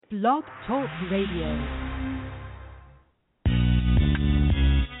Blog Talk Radio.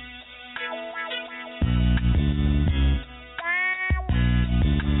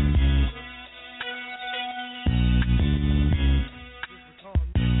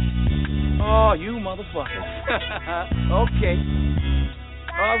 Oh, you motherfuckers. Okay.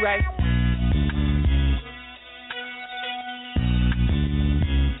 All right.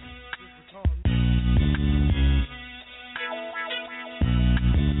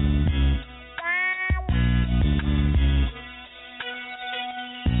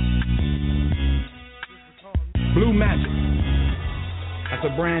 Blue Magic. That's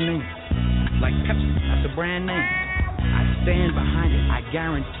a brand name. Like Pepsi. That's a brand name. I stand behind it. I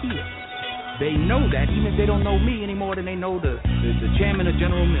guarantee it. They know that, even if they don't know me any more than they know the chairman of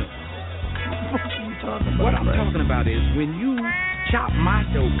General Mills. What are you talking about? What I'm talking about is when you chop my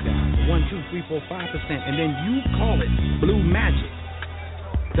dope down 1, 2, 3, 4, 5%, and then you call it Blue Magic,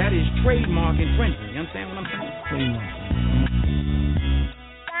 that is trademark infringement. You understand what I'm saying?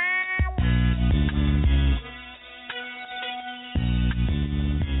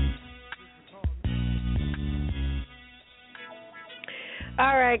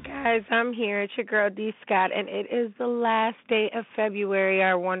 All right, guys, I'm here. It's your girl, D. Scott, and it is the last day of February,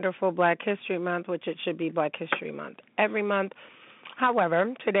 our wonderful Black History Month, which it should be Black History Month every month.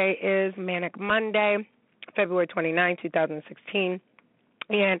 However, today is Manic Monday, February 29, 2016,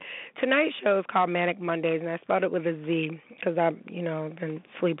 and tonight's show is called Manic Mondayz, and I spelled it with a Z because I've, been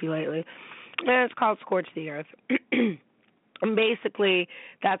sleepy lately, and it's called Scorch the Earth. And basically,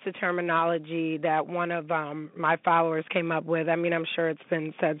 that's a terminology that one of my followers came up with. I mean, I'm sure it's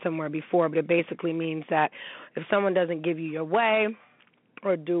been said somewhere before, but it basically means that if someone doesn't give you your way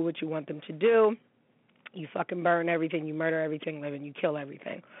or do what you want them to do, you fucking burn everything, you murder everything living, you kill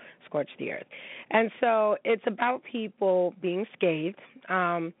everything, scorch the earth. And so it's about people being scathed.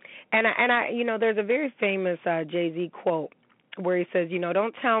 And I, there's a very famous Jay-Z quote where he says,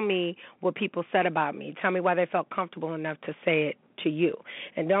 don't tell me what people said about me. Tell me why they felt comfortable enough to say it to you.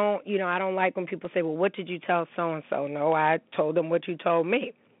 And don't, I don't like when people say, well, what did you tell so-and-so? No, I told them what you told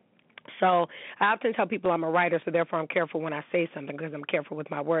me. So I often tell people I'm a writer, so therefore I'm careful when I say something because I'm careful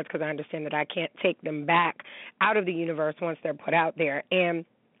with my words because I understand that I can't take them back out of the universe once they're put out there. And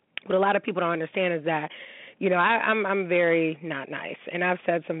what a lot of people don't understand is that I'm very not nice, and I've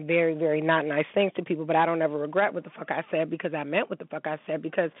said some very, very not nice things to people, but I don't ever regret what the fuck I said because I meant what the fuck I said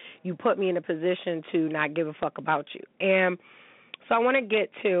because you put me in a position to not give a fuck about you. And so I want to get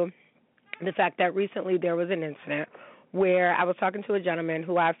to the fact that recently there was an incident where I was talking to a gentleman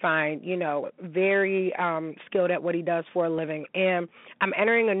who I find, very skilled at what he does for a living, and I'm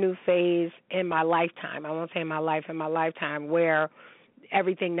entering a new phase in my lifetime. I won't say in my life, in my lifetime, where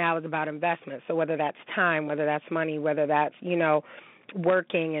everything now is about investment. So whether that's time, whether that's money, whether that's,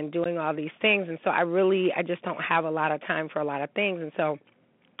 working and doing all these things. And so I just don't have a lot of time for a lot of things. And so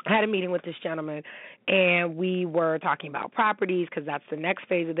I had a meeting with this gentleman, and we were talking about properties because that's the next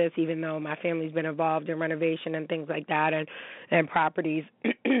phase of this, even though my family's been involved in renovation and things like that and properties.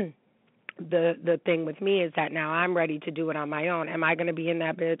 The thing with me is that now I'm ready to do it on my own. Am I going to be in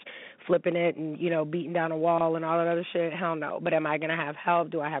that bitch flipping it and, beating down a wall and all that other shit? Hell no. But am I going to have help?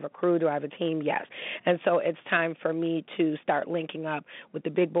 Do I have a crew? Do I have a team? Yes. And so it's time for me to start linking up with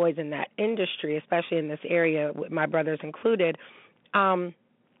the big boys in that industry, especially in this area, with my brothers included,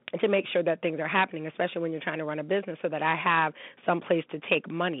 to make sure that things are happening, especially when you're trying to run a business, so that I have some place to take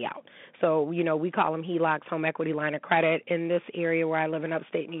money out. So, we call them HELOCs, home equity line of credit. In this area where I live in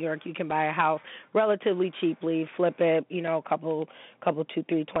upstate New York, you can buy a house relatively cheaply, flip it, a couple 2,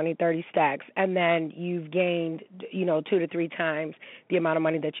 3, 20, 30 stacks, and then you've gained, 2 to 3 times the amount of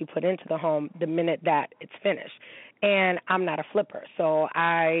money that you put into the home the minute that it's finished. And I'm not a flipper, so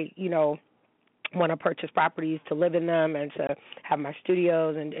I, want to purchase properties to live in them and to have my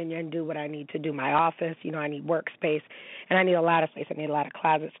studios and do what I need to do, my office. I need workspace, and I need a lot of space. I need a lot of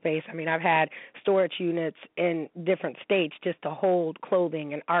closet space. I mean, I've had storage units in different states just to hold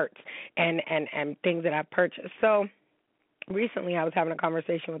clothing and arts and things that I've purchased. So recently I was having a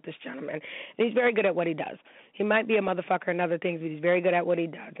conversation with this gentleman, and he's very good at what he does. He might be a motherfucker and other things, but he's very good at what he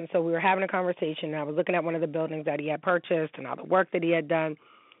does. And so we were having a conversation, and I was looking at one of the buildings that he had purchased and all the work that he had done.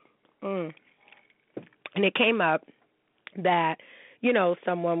 And it came up that,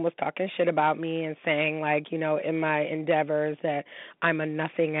 someone was talking shit about me and saying, like, in my endeavors that I'm a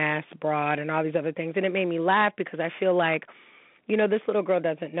nothing-ass broad and all these other things. And it made me laugh because I feel like, this little girl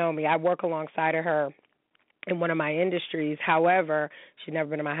doesn't know me. I work alongside of her in one of my industries. However, she's never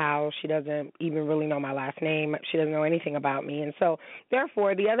been in my house. She doesn't even really know my last name. She doesn't know anything about me. And so,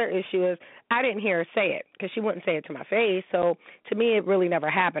 therefore, the other issue is I didn't hear her say it because she wouldn't say it to my face. So, to me, it really never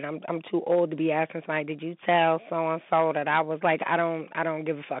happened. I'm too old to be asking somebody, did you tell so-and-so that I was like, I don't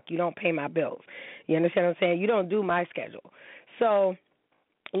give a fuck. You don't pay my bills. You understand what I'm saying? You don't do my schedule. So,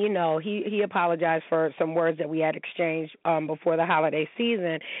 you know, he apologized for some words that we had exchanged before the holiday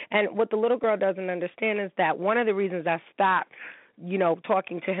season. And what the little girl doesn't understand is that one of the reasons I stopped, you know,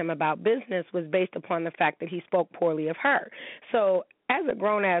 talking to him about business was based upon the fact that he spoke poorly of her. So as a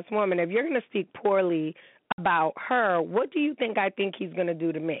grown-ass woman, if you're going to speak poorly about her, what do you think I think he's going to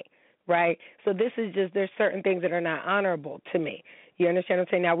do to me, right? So this is just, there's certain things that are not honorable to me. You understand what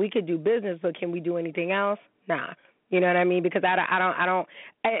I'm saying? Now, we could do business, but can we do anything else? Nah. You know what I mean? Because I don't.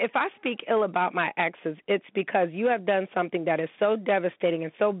 If I speak ill about my exes, it's because you have done something that is so devastating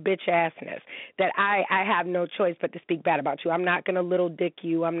and so bitch-assness that I have no choice but to speak bad about you. I'm not going to little dick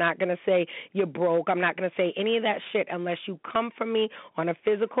you. I'm not going to say you're broke. I'm not going to say any of that shit unless you come from me on a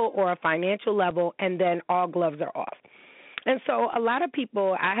physical or a financial level, and then all gloves are off. And so a lot of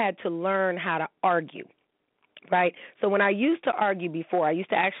people, I had to learn how to argue. Right? So when I used to argue before, I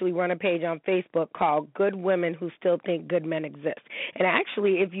used to actually run a page on Facebook called Good Women Who Still Think Good Men Exist. And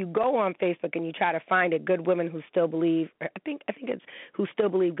actually, if you go on Facebook and you try to find it, Good Women Who Still Believe, I think it's Who Still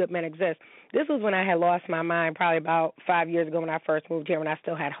Believe Good Men Exist. This was when I had lost my mind probably about 5 years ago when I first moved here, when I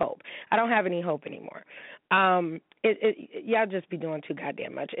still had hope. I don't have any hope anymore. Y'all just be doing too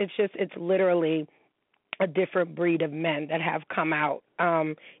goddamn much. It's literally a different breed of men that have come out.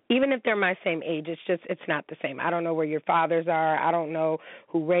 Even if they're my same age, it's not the same. I don't know where your fathers are. I don't know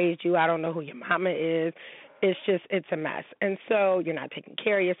who raised you. I don't know who your mama is. It's a mess. And so you're not taking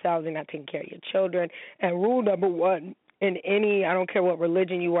care of yourselves. You're not taking care of your children. And rule number one, in any, I don't care what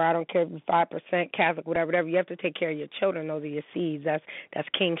religion you are, I don't care if you're 5% Catholic, whatever, you have to take care of your children. Those are your seeds. That's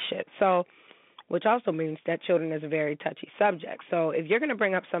king shit. So, which also means that children is a very touchy subject. So if you're going to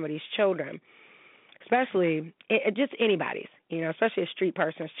bring up somebody's children, especially just anybody's, especially a street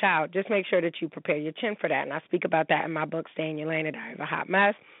person's child, just make sure that you prepare your chin for that. And I speak about that in my book, Stay in Your Lane, A Diary of a Hot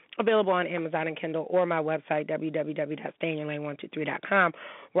Mess, available on Amazon and Kindle, or my website, www.stayinyourlane123.com,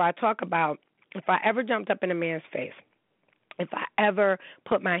 where I talk about if I ever jumped up in a man's face, if I ever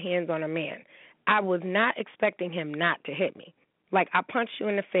put my hands on a man, I was not expecting him not to hit me. Like, I punched you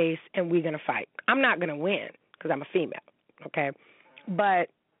in the face and we're going to fight. I'm not going to win because I'm a female, okay? But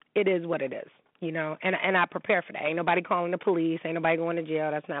it is what it is. And I prepare for that. Ain't nobody calling the police. Ain't nobody going to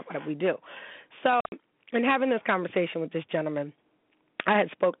jail. That's not what we do. So in having this conversation with this gentleman, I had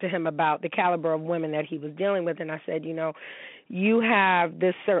spoke to him about the caliber of women that he was dealing with, and I said, you have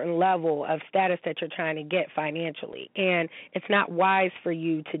this certain level of status that you're trying to get financially, and it's not wise for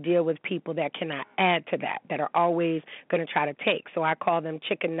you to deal with people that cannot add to that are always going to try to take. So I call them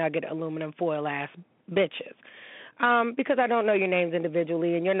chicken nugget, aluminum foil ass bitches. Because I don't know your names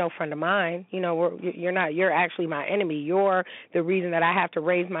individually, and you're no friend of mine. You're not. You're actually my enemy. You're the reason that I have to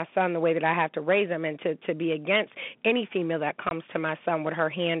raise my son the way that I have to raise him, and to be against any female that comes to my son with her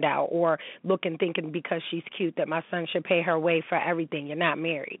hand out or looking, thinking because she's cute that my son should pay her way for everything. You're not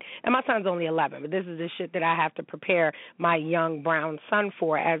married. And my son's only 11, but this is the shit that I have to prepare my young brown son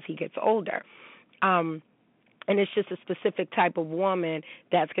for as he gets older. And it's just a specific type of woman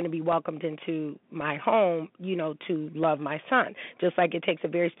that's going to be welcomed into my home, to love my son. Just like it takes a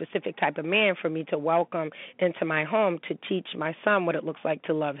very specific type of man for me to welcome into my home to teach my son what it looks like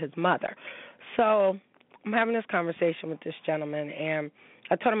to love his mother. So I'm having this conversation with this gentleman, and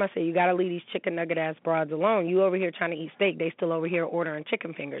I told him, I said, you got to leave these chicken nugget ass broads alone. You over here trying to eat steak, they still over here ordering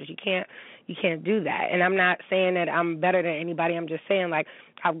chicken fingers. You can't do that. And I'm not saying that I'm better than anybody. I'm just saying, like,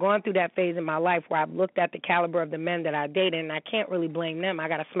 I've gone through that phase in my life where I've looked at the caliber of the men that I dated, and I can't really blame them. I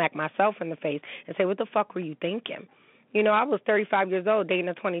got to smack myself in the face and say, what the fuck were you thinking? I was 35 years old dating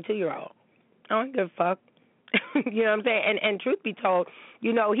a 22-year-old. I don't give a fuck. You know what I'm saying? And truth be told, he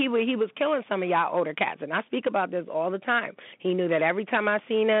was killing some of y'all older cats, and I speak about this all the time. He knew that every time I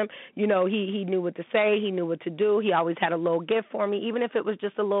seen him, he knew what to say, he knew what to do. He always had a little gift for me, even if it was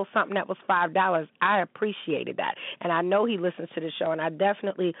just a little something that was $5. I appreciated that, and I know he listens to the show, and I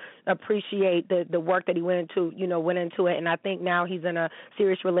definitely appreciate the work that he went into it. And I think now he's in a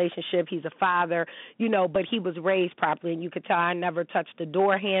serious relationship. He's a father, but he was raised properly, and you could tell I never touched the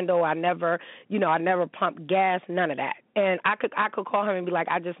door handle. I never pumped gas, none of that. And I could call him and be like,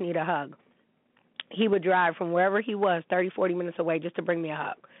 I just need a hug. He would drive from wherever he was, 30, 40 minutes away, just to bring me a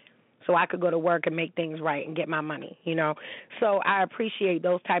hug so I could go to work and make things right and get my money, So I appreciate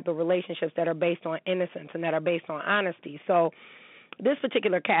those type of relationships that are based on innocence and that are based on honesty. So this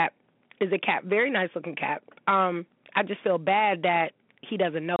particular cat, is a cat, very nice looking cat. I just feel bad that he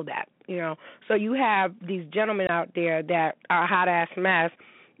doesn't know that, you know. So you have these gentlemen out there that are hot ass mess,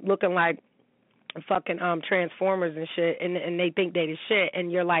 looking like fucking Transformers and shit, and they think they the shit,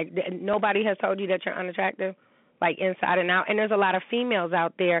 and you're like, nobody has told you that you're unattractive, like inside and out. And there's a lot of females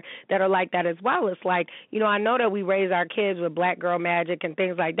out there that are like that as well. It's like, you know, I know that we raise our kids with black girl magic and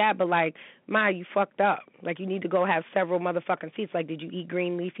things like that, but like, Ma, you fucked up. Like, you need to go have several motherfucking seats. Like, did you eat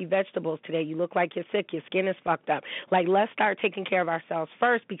green leafy vegetables today? You look like you're sick. Your skin is fucked up. Like, let's start taking care of ourselves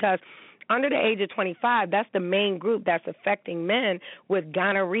first, because under the age of 25, that's the main group that's affecting men with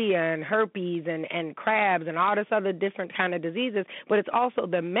gonorrhea and herpes and crabs and all this other different kind of diseases. But it's also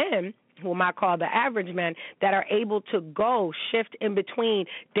the men, whom I call the average men, that are able to go shift in between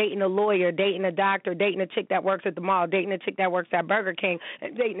dating a lawyer, dating a doctor, dating a chick that works at the mall, dating a chick that works at Burger King,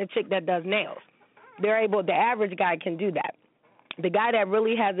 and dating a chick that does nails. They're able, the average guy can do that. The guy that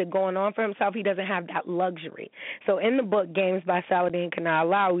really has it going on for himself, he doesn't have that luxury. So in the book, Games by Saladin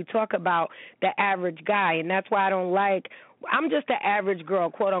Kanalao, we talk about the average guy, and that's why I don't like, I'm just the average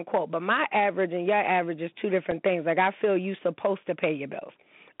girl, quote unquote, but my average and your average is two different things. Like, I feel you supposed to pay your bills.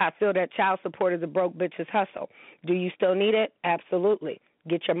 I feel that child support is a broke bitch's hustle. Do you still need it? Absolutely.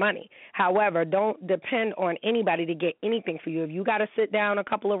 Get your money. However, don't depend on anybody to get anything for you. If you got to sit down a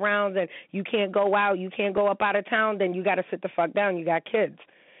couple of rounds and you can't go out, you can't go up out of town, then you got to sit the fuck down. You got kids.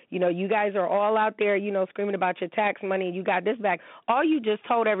 You know, you guys are all out there, you know, screaming about your tax money and you got this back. All you just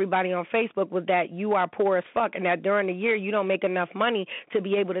told everybody on Facebook was that you are poor as fuck and that during the year you don't make enough money to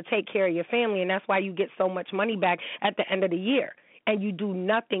be able to take care of your family, and that's why you get so much money back at the end of the year and you do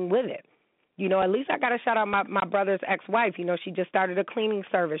nothing with it. You know, at least I got to shout out my brother's ex-wife. You know, she just started a cleaning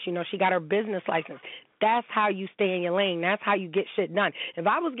service. You know, she got her business license. That's how you stay in your lane. That's how you get shit done. If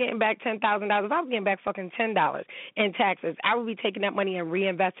I was getting back $10,000, if I was getting back fucking $10 in taxes, I would be taking that money and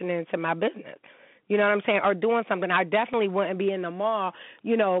reinvesting it into my business. You know what I'm saying? Or doing something. I definitely wouldn't be in the mall,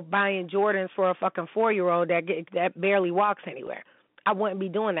 you know, buying Jordans for a fucking 4-year-old that barely walks anywhere. I wouldn't be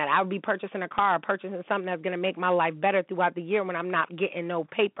doing that. I would be purchasing a car, purchasing something that's going to make my life better throughout the year when I'm not getting no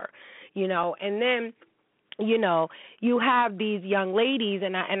paper, you know. And then, you know, you have these young ladies,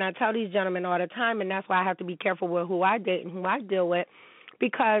 and I tell these gentlemen all the time, and that's why I have to be careful with who I date and who I deal with,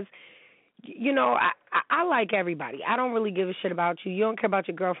 because, you know, I like everybody. I don't really give a shit about you. You don't care about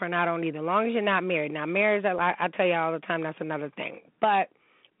your girlfriend. I don't either, as long as you're not married. Now, marriage, I tell you all the time, that's another thing. But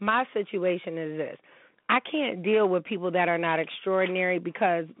my situation is this. I can't deal with people that are not extraordinary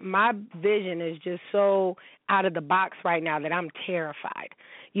because my vision is just so out of the box right now that I'm terrified,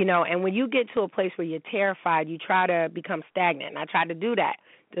 you know. And when you get to a place where you're terrified, you try to become stagnant. And I tried to do that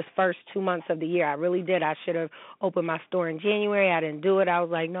this first 2 months of the year. I really did. I should have opened my store in January. I didn't do it. I was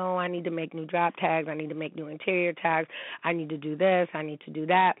like, no, I need to make new drop tags. I need to make new interior tags. I need to do this. I need to do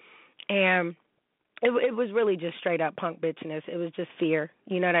that. And it was really just straight up punk bitchness. It was just fear,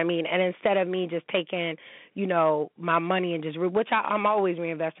 you know what I mean? And instead of me just taking, you know, my money and just, which I'm always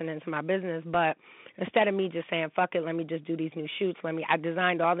reinvesting into my business, but instead of me just saying, fuck it, let me just do these new shoots, I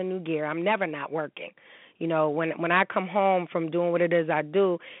designed all the new gear. I'm never not working. You know, when I come home from doing what it is I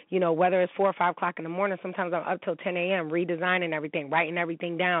do, you know, whether it's 4 or 5 o'clock in the morning, sometimes I'm up till 10 a.m. redesigning everything, writing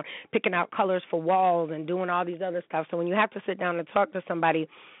everything down, picking out colors for walls and doing all these other stuff. So when you have to sit down and talk to somebody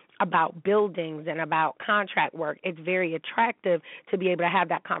about buildings and about contract work, it's very attractive to be able to have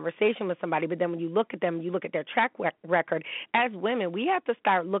that conversation with somebody. But then when you look at them, you look at their track record, as women, we have to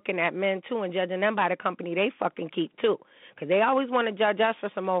start looking at men, too, and judging them by the company they fucking keep, too. Because they always want to judge us for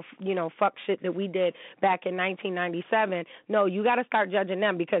some old, you know, fuck shit that we did back in 1997. No, you got to start judging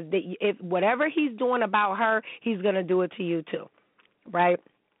them because if whatever he's doing about her, he's going to do it to you, too, right?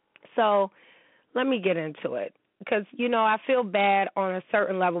 So let me get into it. Because, you know, I feel bad on a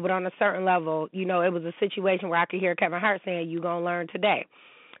certain level, but on a certain level, you know, it was a situation where I could hear Kevin Hart saying, you going to learn today.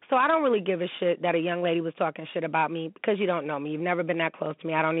 So I don't really give a shit that a young lady was talking shit about me because you don't know me. You've never been that close to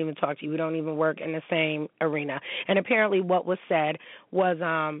me. I don't even talk to you. We don't even work in the same arena. And apparently what was said was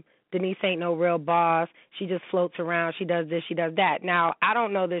Denise ain't no real boss. She just floats around. She does this. She does that. Now, I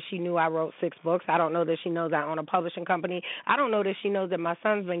don't know that she knew I wrote 6 books. I don't know that she knows I own a publishing company. I don't know that she knows that my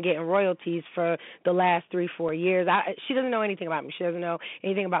son's been getting royalties for the last 3-4 years. She doesn't know anything about me. She doesn't know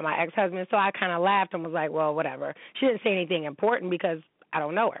anything about my ex-husband. So I kind of laughed and was like, well, whatever. She didn't say anything important because I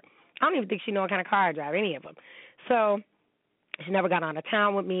don't know her. I don't even think she knows what kind of car I drive, any of them. So she never got out of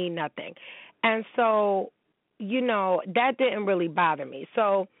town with me, nothing. And so, you know, that didn't really bother me.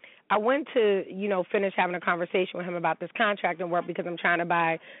 So I went to, you know, finish having a conversation with him about this contract and work because I'm trying to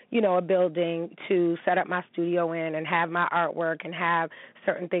buy, you know, a building to set up my studio in and have my artwork and have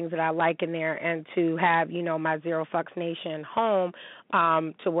certain things that I like in there, and to have, my Zero Fucks Nation home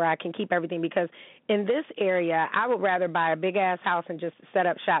to where I can keep everything. Because in this area, I would rather buy a big-ass house and just set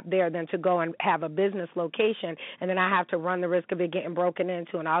up shop there than to go and have a business location, and then I have to run the risk of it getting broken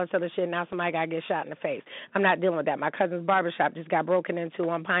into and all this other shit. Now somebody got to get shot in the face. I'm not dealing with that. My cousin's barbershop just got broken into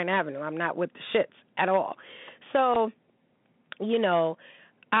on Pine Avenue. I'm not with the shits at all. So,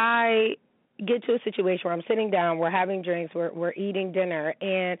 I get to a situation where I'm sitting down, we're having drinks, we're eating dinner,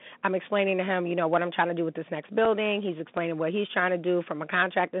 and I'm explaining to him, what I'm trying to do with this next building. He's explaining what he's trying to do from a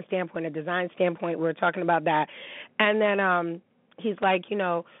contracting standpoint, a design standpoint. We're talking about that. And then he's like,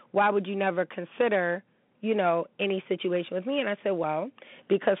 why would you never consider, any situation with me? And I said, well,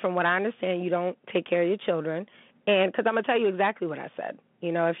 because from what I understand, you don't take care of your children. And because I'm going to tell you exactly what I said.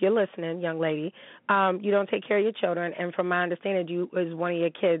 If you're listening, young lady, you don't take care of your children. And from my understanding, you is one of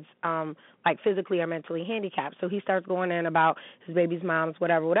your kids, physically or mentally handicapped. So he starts going in about his baby's mom's,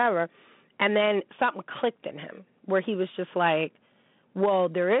 whatever. And then something clicked in him where he was just like, well,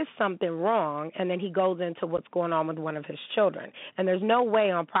 there is something wrong. And then he goes into what's going on with one of his children. And there's no way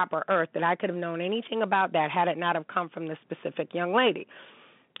on proper earth that I could have known anything about that had it not have come from this specific young lady.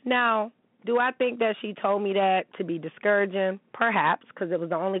 Now, do I think that she told me that to be discouraging? Perhaps, because it was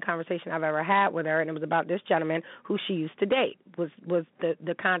the only conversation I've ever had with her, and it was about this gentleman who she used to date, was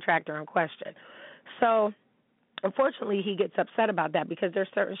the contractor in question. So, unfortunately, he gets upset about that because there's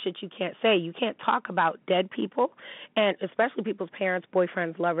certain shit you can't say. You can't talk about dead people, and especially people's parents,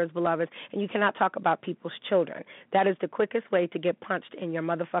 boyfriends, lovers, beloveds, and you cannot talk about people's children. That is the quickest way to get punched in your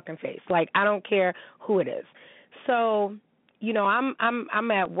motherfucking face. I don't care who it is. So,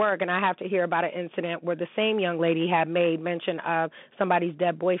 I'm at work and I have to hear about an incident where the same young lady had made mention of somebody's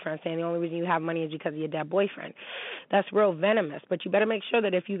dead boyfriend, saying the only reason you have money is because of your dead boyfriend. That's real venomous, but you better make sure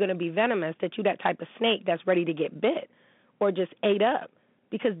that if you're going to be venomous, that you that type of snake that's ready to get bit or just ate up,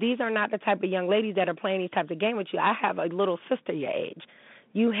 because these are not the type of young ladies that are playing these types of games with you. I have a little sister your age.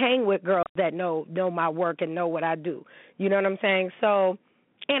 You hang with girls that know my work and know what I do. You know what I'm saying? So,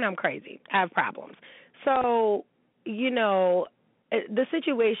 and I'm crazy. I have problems. So, the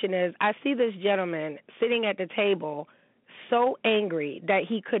situation is I see this gentleman sitting at the table so angry that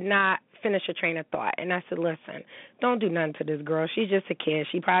he could not finish a train of thought. And I said, listen, don't do nothing to this girl. She's just a kid.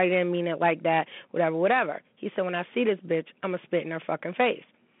 She probably didn't mean it like that, whatever. He said, when I see this bitch, I'm going to spit in her fucking face.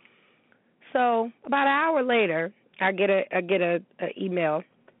 So about an hour later, I get a email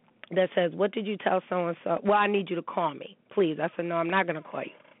that says, what did you tell so-and-so? Well, I need you to call me, please. I said, no, I'm not going to call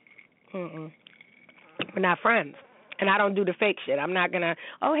you. We're not friends. And I don't do the fake shit. I'm not going to,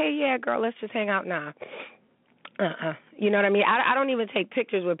 oh, hey, yeah, girl, let's just hang out. Nah. You know what I mean? I don't even take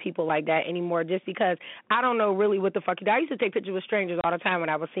pictures with people like that anymore just because I don't know really what the fuck. I used to take pictures with strangers all the time when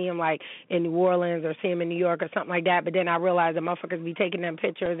I would see them in New Orleans or see them in New York or something like that. But then I realized that motherfuckers be taking them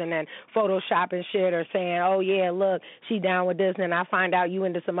pictures and then photoshopping shit or saying, oh, yeah, look, she down with this. And then I find out you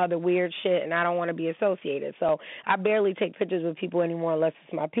into some other weird shit and I don't want to be associated. So I barely take pictures with people anymore unless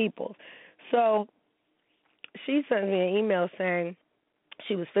it's my people. So she sent me an email saying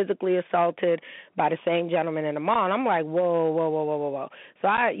she was physically assaulted by the same gentleman in the mall. And I'm like, whoa. So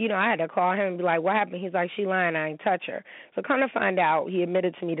I had to call him and be like, what happened? He's like, she lying, I ain't touch her. So come to find out, he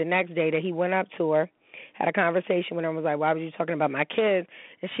admitted to me the next day that he went up to her, had a conversation with her and was like, why were you talking about my kids?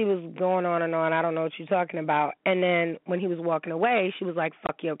 And she was going on and on, I don't know what you're talking about. And then when he was walking away, she was like,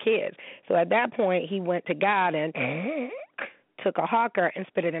 fuck your kids. So at that point, he went to God and took a hawker and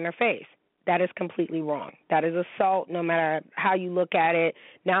spit it in her face. That is completely wrong. That is assault no matter how you look at it.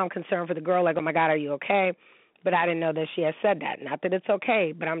 Now I'm concerned for the girl, like, oh, my God, are you okay? But I didn't know that she had said that. Not that it's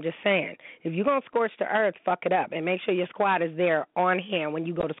okay, but I'm just saying, if you're going to scorch the earth, fuck it up. And make sure your squad is there on hand when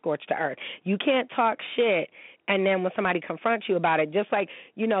you go to scorch the earth. You can't talk shit and then when somebody confronts you about it, just like,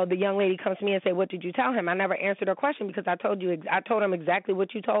 the young lady comes to me and say, what did you tell him? I never answered her question because I told him exactly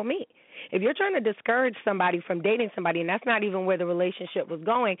what you told me. If you're trying to discourage somebody from dating somebody and that's not even where the relationship was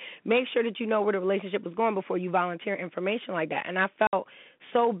going, make sure that you know where the relationship was going before you volunteer information like that. And I felt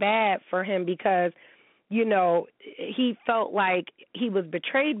so bad for him because, he felt like he was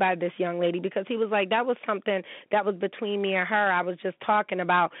betrayed by this young lady because he was like, that was something that was between me and her. I was just talking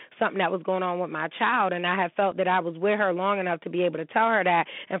about something that was going on with my child, and I had felt that I was with her long enough to be able to tell her that,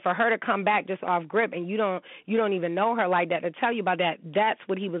 and for her to come back just off grip, and you don't even know her like that, to tell you about that, that's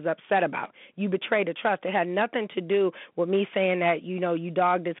what he was upset about. You betrayed a trust. It had nothing to do with me saying that, you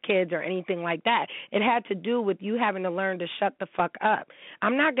dogged his kids or anything like that. It had to do with you having to learn to shut the fuck up.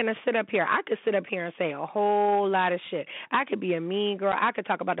 I'm not going to sit up here. I could sit up here and say a whole lot of shit. I could be a mean girl. I could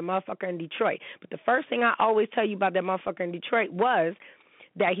talk about the motherfucker in Detroit. But the first thing I always tell you about that motherfucker in Detroit was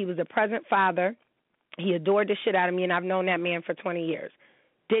that he was a present father. He adored the shit out of me, and I've known that man for 20 years.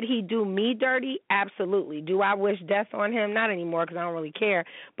 Did he do me dirty? Absolutely. Do I wish death on him? Not anymore because I don't really care.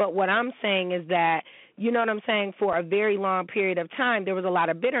 But what I'm saying is that, you know what I'm saying, for a very long period of time, there was a lot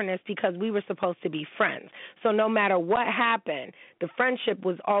of bitterness because we were supposed to be friends. So no matter what happened, the friendship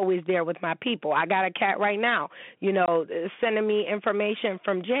was always there with my people. I got a cat right now, you know, sending me information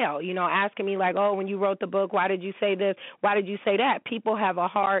from jail, you know, asking me like, oh, when you wrote the book, why did you say this? Why did you say that? People have a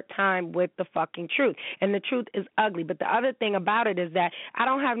hard time with the fucking truth, and the truth is ugly. But the other thing about it is that I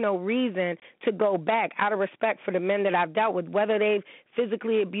don't have no reason to go back out of respect for the men that I've dealt with, whether they've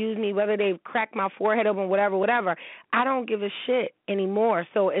physically abused me, whether they've cracked my forehead open, whatever. I don't give a shit anymore.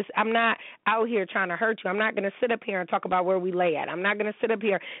 So I'm not out here trying to hurt you. I'm not going to sit up here and talk about where we lay at. I'm not going to sit up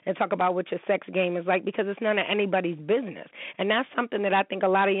here and talk about what your sex game is like because it's none of anybody's business. And that's something that I think a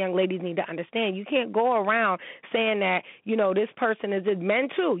lot of young ladies need to understand. You can't go around saying that, you know, this person is men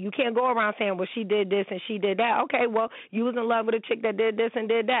too. You can't go around saying, well, she did this and she did that. Okay, well, you was in love with a chick that did this and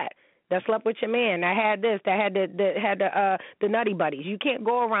did that. That slept with your man, that had this, that had the nutty buddies. You can't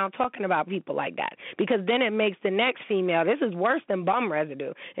go around talking about people like that because then it makes the next female, this is worse than bum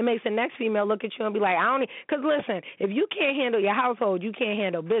residue, it makes the next female look at you and be like, because listen, if you can't handle your household, you can't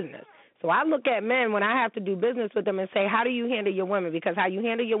handle business. So I look at men when I have to do business with them and say, how do you handle your women? Because how you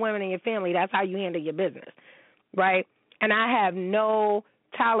handle your women and your family, that's how you handle your business, right? And I have no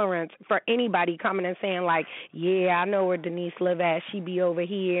tolerance for anybody coming and saying like, yeah, I know where Denise live at, she be over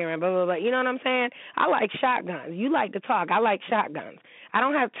here and blah, blah, blah. You know what I'm saying? I like shotguns. You like to talk. I like shotguns. I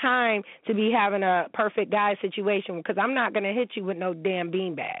don't have time to be having a perfect guy situation because I'm not going to hit you with no damn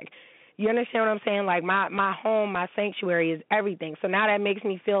beanbag. You understand what I'm saying? Like my home, my sanctuary is everything. So now that makes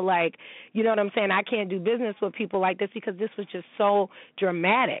me feel like, you know what I'm saying, I can't do business with people like this because this was just so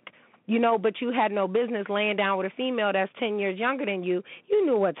dramatic. You know, but you had no business laying down with a female that's 10 years younger than you. You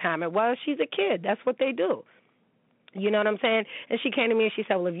knew what time it was. She's a kid. That's what they do. You know what I'm saying? And she came to me and she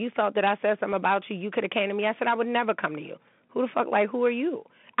said, well, if you thought that I said something about you, you could have came to me. I said, I would never come to you. Who the fuck, like, who are you?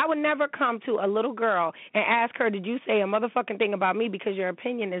 I would never come to a little girl and ask her, did you say a motherfucking thing about me because your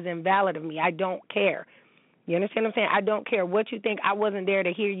opinion is invalid of me. I don't care. You understand what I'm saying? I don't care what you think. I wasn't there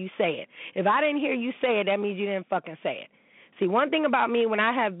to hear you say it. If I didn't hear you say it, that means you didn't fucking say it. See, one thing about me, when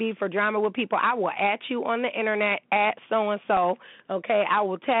I have beef or drama with people, I will at you on the internet, at so-and-so, okay? I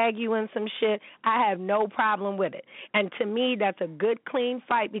will tag you in some shit. I have no problem with it. And to me, that's a good, clean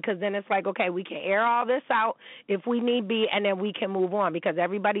fight because then it's like, okay, we can air all this out if we need be, and then we can move on because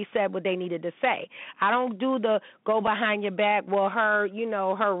everybody said what they needed to say. I don't do the go behind your back, well, her, you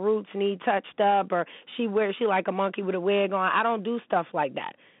know, her roots need touched up or she like a monkey with a wig on. I don't do stuff like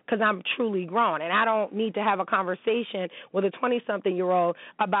that. Because I'm truly grown, and I don't need to have a conversation with a 20-something-year-old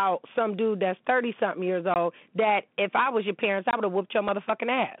about some dude that's 30-something years old that if I was your parents, I would have whooped your motherfucking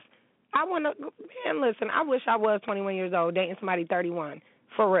ass. Man, listen, I wish I was 21 years old dating somebody 31,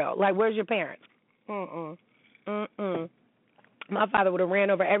 for real. Like, where's your parents? My father would have ran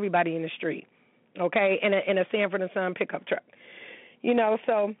over everybody in the street, okay, in a Sanford & Son pickup truck. You know,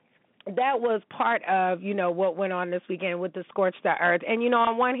 so that was part of, you know, what went on this weekend with the Scorch the Earth. And, you know,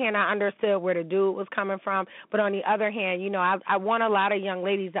 on one hand, I understood where the dude was coming from, but on the other hand, you know, I want a lot of young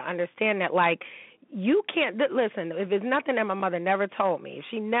ladies to understand that, like, you can't, listen, if it's nothing that my mother never told me, if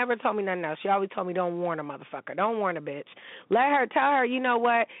she never told me nothing else, she always told me don't warn a motherfucker, don't warn a bitch. Tell her, you know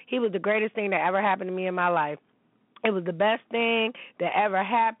what, he was the greatest thing that ever happened to me in my life. It was the best thing that ever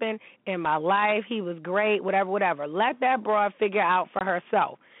happened in my life. He was great, whatever. Let that broad figure out for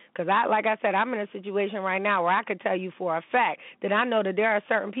herself. Because, like I said, I'm in a situation right now where I could tell you for a fact that I know that there are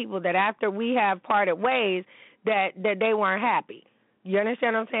certain people that after we have parted ways that they weren't happy. You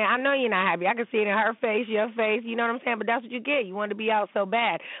understand what I'm saying? I know you're not happy. I can see it in her face, your face, you know what I'm saying? But that's what you get. You want to be out so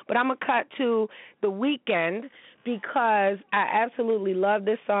bad. But I'm going to cut to The Weeknd because I absolutely love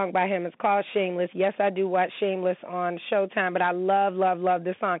this song by him. It's called Shameless. Yes, I do watch Shameless on Showtime, but I love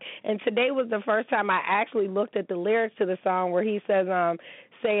this song. And today was the first time I actually looked at the lyrics to the song where he says,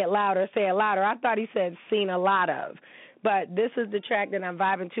 say it louder, say it louder. I thought he said seen a lot of. But this is the track that I'm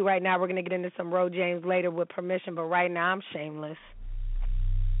vibing to right now. We're going to get into some Ro James later with permission, but right now I'm shameless.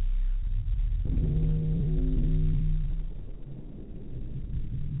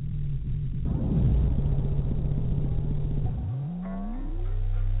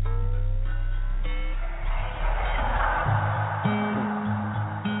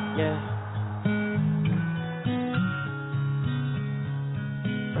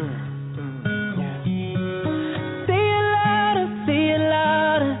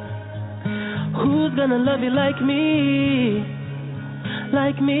 Gonna love you like me. Say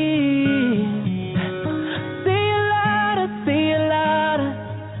it louder.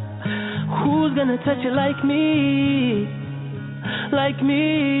 Who's gonna touch you like me? like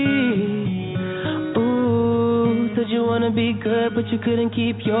me. Ooh, said you wanna be good, but you couldn't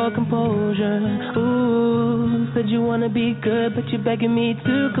keep your composure. Ooh, said you wanna be good, but you're begging me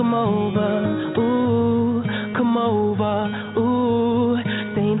to come over. Ooh, come over. Ooh,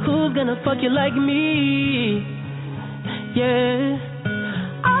 saying who's gonna fuck you like me? Yeah.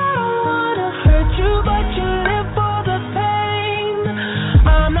 I don't wanna hurt you, but you live for the pain.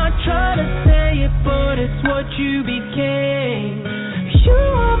 I'm not trying to say it, but it's what you became. You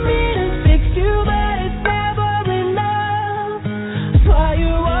want me to fix you, but it's never enough. That's why you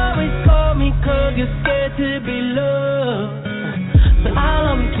always call me, 'cause you're scared to be loved. But I'll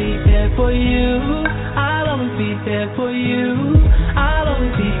always be there for you. I'll always be there for you. I'll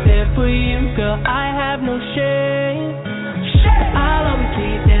always be there for you, girl. I have no shame. I'll always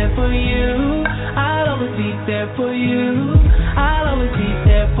be there for you. I'll always be there for you. I'll always be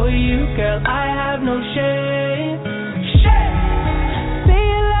there for you, girl. I have no shame.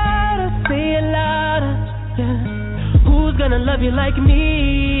 Say it louder, yeah. Who's gonna love you like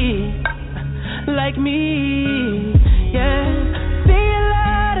me? Like me, yeah. Say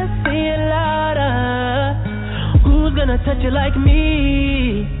it louder. Who's gonna touch you like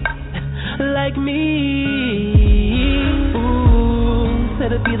me? Like me.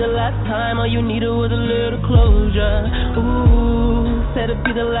 Said it'd be the last time, all you needed was a little closure. Ooh, said it'd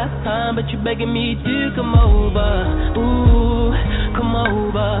be the last time, but you're begging me to come over. Ooh, come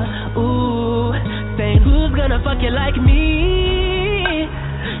over. Ooh, saying who's gonna fuck you like me?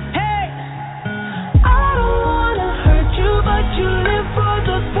 Hey, I don't wanna hurt you, but you live for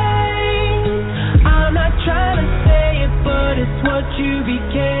the pain. I'm not trying to say it, but it's what you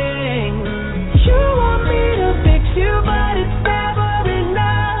became. You want me to fix you, but it's never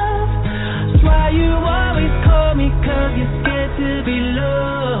enough. That's why you always call me, 'cause you're scared to be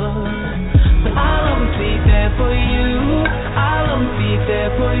loved. But I'll always be there for you. I'll always be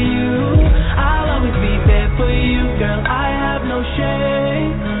there for you. I'll always be there for you, girl. I have no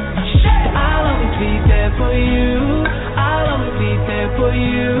shame. I'll always be there for you. I'll always be there for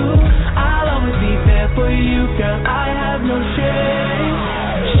you. I'll always be there for you, girl. I have no shame.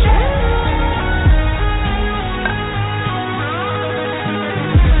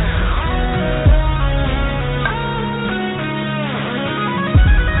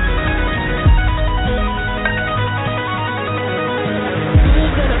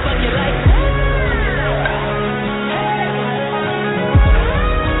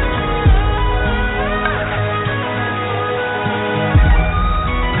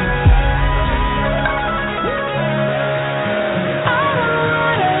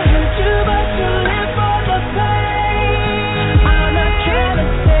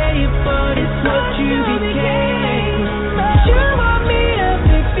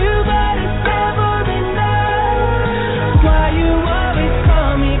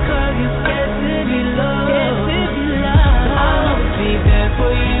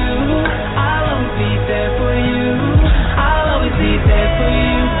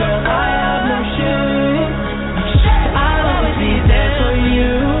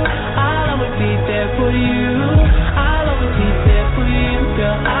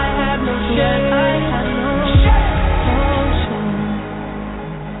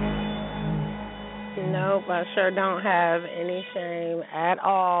 Don't have any shame at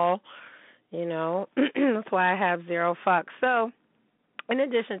all, you know. That's why I have zero fucks. So in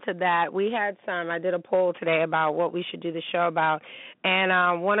addition to that, I did a poll today about what we should do the show about,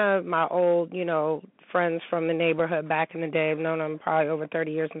 and one of my old, friends from the neighborhood back in the day, I've known him probably over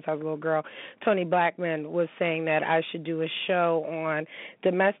 30 years since I was a little girl, Tony Blackman, was saying that I should do a show on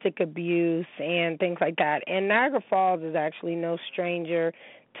domestic abuse and things like that. And Niagara Falls is actually no stranger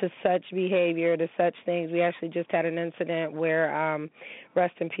to such behavior, to such things. We actually just had an incident where,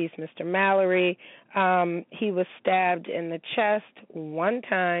 rest in peace, Mr. Mallory, he was stabbed in the chest one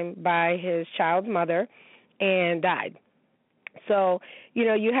time by his child's mother and died. So,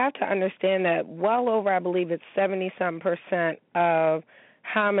 you have to understand that well over, I believe it's 70-some% of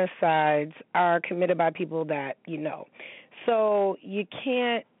homicides are committed by people that you know. So you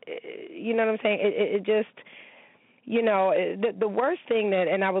can't, you know what I'm saying? It just... the worst thing that,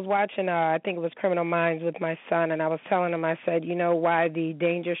 and I was watching, I think it was Criminal Minds with my son, and I was telling him, I said, why the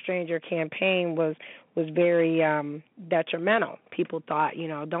Danger Stranger campaign was very detrimental. People thought,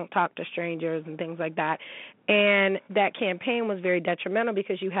 don't talk to strangers and things like that. And that campaign was very detrimental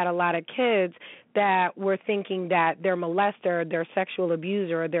because you had a lot of kids that were thinking that their molester, their sexual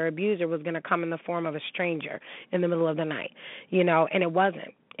abuser, or their abuser was going to come in the form of a stranger in the middle of the night, and it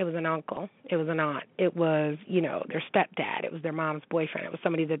wasn't. It was an uncle. It was an aunt. It was, their stepdad. It was their mom's boyfriend. It was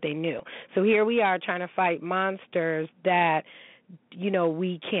somebody that they knew. So here we are trying to fight monsters that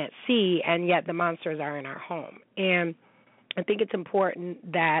we can't see, and yet the monsters are in our home. And I think it's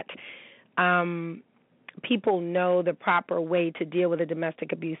important that people know the proper way to deal with a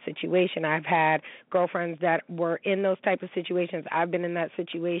domestic abuse situation. I've had girlfriends that were in those type of situations. I've been in that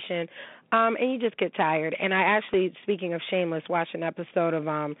situation, and you just get tired. And I actually, speaking of Shameless, watched an episode of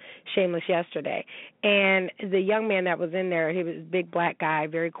Shameless yesterday. And the young man that was in there, he was a big black guy,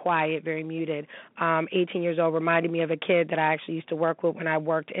 very quiet, very muted, 18 years old, reminded me of a kid that I actually used to work with when I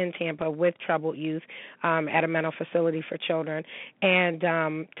worked in Tampa with troubled youth at a mental facility for children,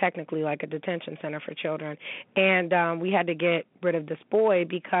 and technically like a detention center for children. And we had to get rid of this boy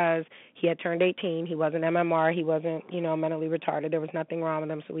because he had turned 18. He wasn't MMR. He wasn't, mentally retarded. There was nothing wrong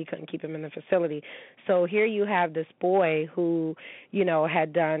with him, so we couldn't keep him in the facility. So here you have this boy who,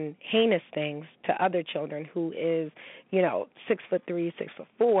 had done heinous things to other children, who is, 6'3",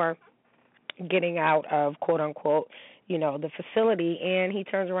 6'4", getting out of, quote unquote, the facility, and he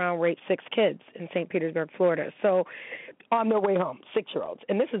turns around, rapes 6 kids in St. Petersburg, Florida. So on their way home, 6-year-olds.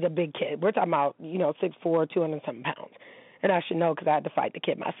 And this is a big kid. We're talking about, 6'4", 200-something pounds. And I should know because I had to fight the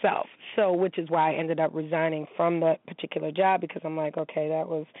kid myself. So, which is why I ended up resigning from that particular job, because I'm like, okay, that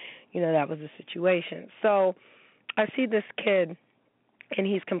was the situation. So I see this kid, and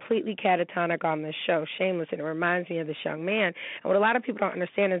he's completely catatonic on this show, Shameless, and it reminds me of this young man. And what a lot of people don't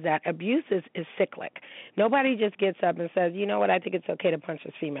understand is that abuse is cyclic. Nobody just gets up and says, you know what, I think it's okay to punch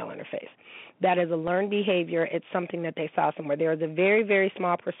this female in her face. That is a learned behavior. It's something that they saw somewhere. There is a very, very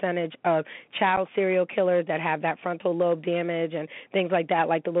small percentage of child serial killers that have that frontal lobe damage and things like that,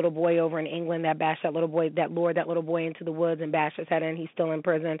 like the little boy over in England that bashed that little boy, that lured that little boy into the woods and bashed his head in. He's still in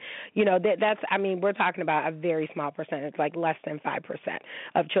prison. We're talking about a very small percentage, like less than 5%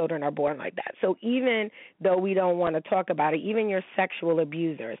 of children are born like that. So even though we don't want to talk about it, even your sexual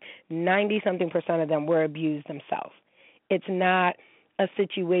abusers, 90-something% of them were abused themselves. It's not a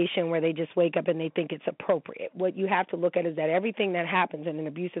situation where they just wake up and they think it's appropriate. What you have to look at is that everything that happens in an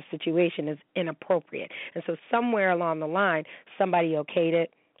abusive situation is inappropriate. And so somewhere along the line, somebody okayed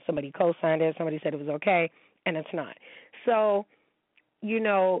it, somebody co-signed it, somebody said it was okay, and it's not. So,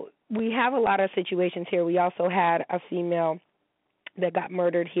 we have a lot of situations here. We also had a female that got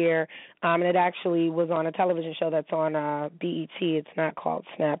murdered here, and it actually was on a television show that's on BET. It's not called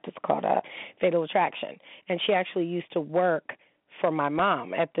Snapped. It's called Fatal Attraction. And she actually used to work for my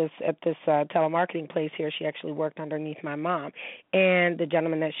mom at this telemarketing place here. She actually worked underneath my mom, and the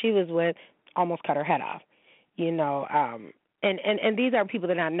gentleman that she was with almost cut her head off. And these are people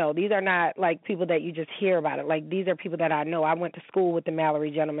that I know. These are not like people that you just hear about it. Like, these are people that I know. I went to school with the Mallory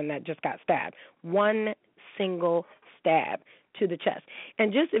gentleman that just got stabbed. One single stab to the chest.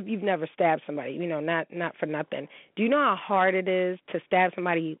 And just if you've never stabbed somebody, not for nothing, do you know how hard it is to stab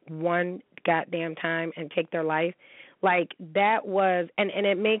somebody one goddamn time and take their life? Like, that was, and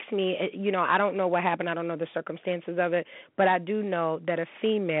it makes me, I don't know what happened. I don't know the circumstances of it, but I do know that a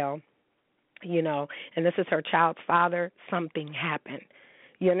female, and this is her child's father, something happened.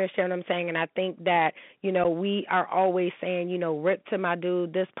 You understand what I'm saying? And I think that, we are always saying, rip to my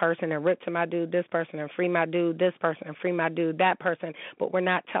dude this person, and rip to my dude this person, and free my dude this person, and free my dude that person, but we're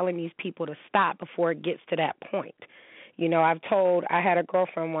not telling these people to stop before it gets to that point. I had a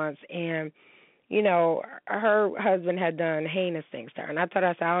girlfriend once, and her husband had done heinous things to her. And I told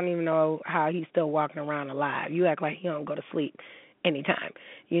her, I don't even know how he's still walking around alive. You act like he don't go to sleep anytime,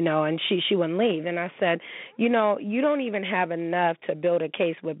 and she wouldn't leave. And I said, you don't even have enough to build a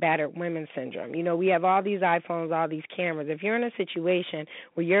case with battered women syndrome. We have all these iPhones, all these cameras. If you're in a situation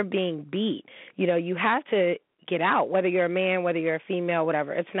where you're being beat, you have to get out, whether you're a man, whether you're a female,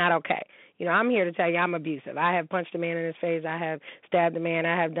 whatever. It's not okay. I'm here to tell you I'm abusive. I have punched a man in his face. I have stabbed a man.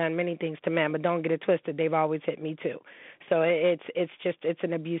 I have done many things to men, but don't get it twisted. They've always hit me too. So it's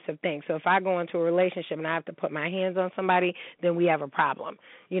an abusive thing. So if I go into a relationship and I have to put my hands on somebody, then we have a problem.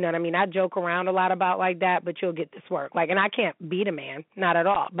 You know what I mean? I joke around a lot about like that, but you'll get this work. And I can't beat a man, not at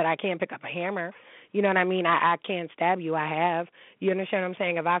all, but I can pick up a hammer. You know what I mean? I can stab you. I have. You understand what I'm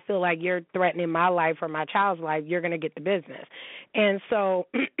saying? If I feel like you're threatening my life or my child's life, you're going to get the business. And so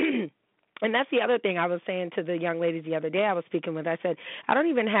and that's the other thing I was saying to the young ladies the other day I was speaking with. I said, I don't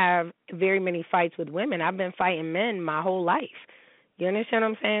even have very many fights with women. I've been fighting men my whole life. You understand what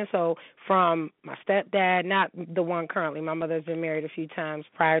I'm saying? So from my stepdad, not the one currently. My mother's been married a few times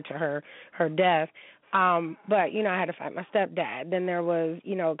prior to her death. But, I had to fight my stepdad. Then there was,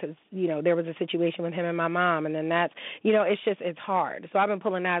 because, there was a situation with him and my mom. And then that's, it's hard. So I've been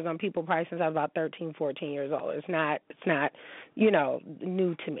pulling knives on people probably since I was about 13, 14 years old. It's not,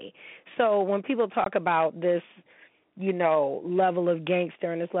 new to me. So when people talk about this, level of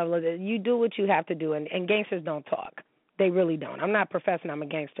gangster and this level of, you do what you have to do. And gangsters don't talk. They really don't. I'm not professing I'm a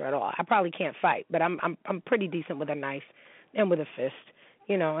gangster at all. I probably can't fight, but I'm pretty decent with a knife and with a fist,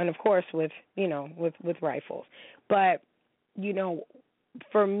 and of course with rifles. But,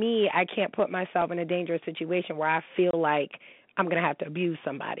 for me, I can't put myself in a dangerous situation where I feel like I'm going to have to abuse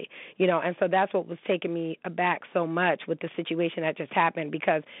somebody, and so that's what was taking me aback so much with the situation that just happened,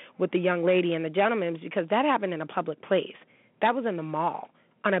 because with the young lady and the gentleman, because that happened in a public place. That was in the mall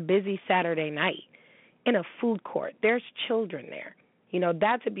on a busy Saturday night in a food court. There's children there.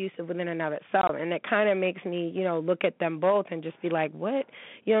 That's abusive within and of itself, and it kind of makes me, look at them both and just be like, what?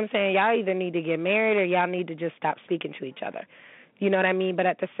 You know what I'm saying? Y'all either need to get married or y'all need to just stop speaking to each other. You know what I mean? But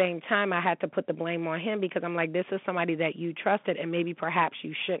at the same time, I had to put the blame on him, because I'm like, this is somebody that you trusted, and maybe perhaps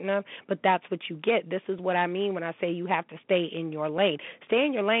you shouldn't have, but that's what you get. This is what I mean when I say you have to stay in your lane. Stay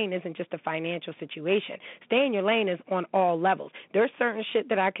in your lane isn't just a financial situation. Stay in your lane is on all levels. There's certain shit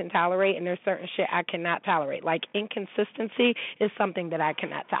that I can tolerate, and there's certain shit I cannot tolerate. Like inconsistency is something that I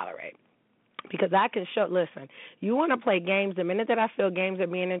cannot tolerate. Because I can listen, you want to play games, the minute that I feel games are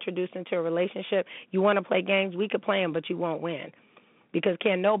being introduced into a relationship, you want to play games, we could play them, but you won't win. Because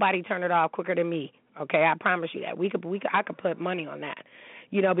can nobody turn it off quicker than me? Okay, I promise you that. I could put money on that.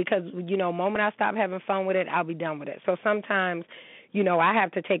 Because moment I stop having fun with it, I'll be done with it. So sometimes, I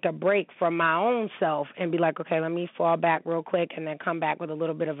have to take a break from my own self and be like, okay, let me fall back real quick and then come back with a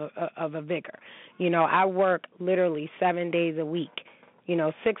little bit of a vigor. I work literally 7 days a week.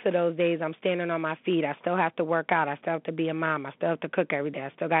 6 of those days I'm standing on my feet. I still have to work out. I still have to be a mom. I still have to cook every day.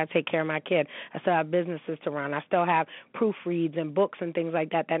 I still got to take care of my kid. I still have businesses to run. I still have proofreads and books and things like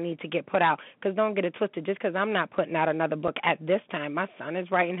that need to get put out. Because don't get it twisted. Just because I'm not putting out another book at this time, my son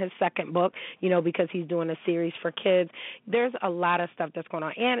is writing his second book, because he's doing a series for kids. There's a lot of stuff that's going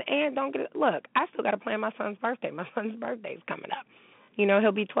on. And don't get it. Look, I still got to plan my son's birthday. My son's birthday is coming up.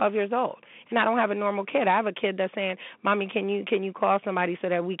 He'll be 12 years old. And I don't have a normal kid. I have a kid that's saying, Mommy, can you call somebody so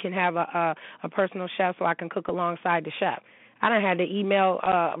that we can have a personal chef so I can cook alongside the chef? I done had to email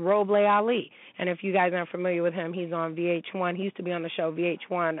Roble Ali. And if you guys aren't familiar with him, he's on VH1. He used to be on the show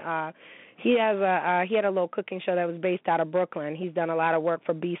VH1. He had a little cooking show that was based out of Brooklyn. He's done a lot of work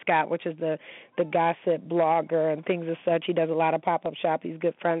for B. Scott, which is the gossip blogger and things as such. He does a lot of pop-up shop. He's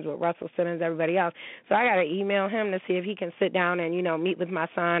good friends with Russell Simmons, everybody else. So I got to email him to see if he can sit down and, meet with my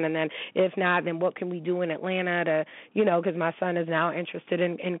son. And then if not, then what can we do in Atlanta to, because my son is now interested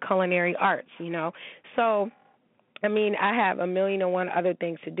in culinary arts, So, I mean, I have 1,000,001 other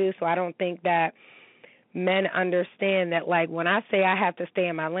things to do, so I don't think that men understand that, like, when I say I have to stay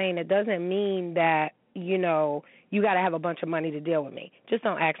in my lane, it doesn't mean that, you got to have a bunch of money to deal with me. Just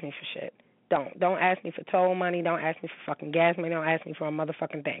don't ask me for shit. Don't ask me for toll money. Don't ask me for fucking gas money. Don't ask me for a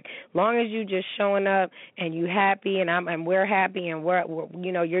motherfucking thing. Long as you just showing up and you happy and we're happy and we're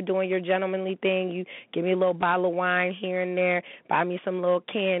you're doing your gentlemanly thing. You give me a little bottle of wine here and there. Buy me some little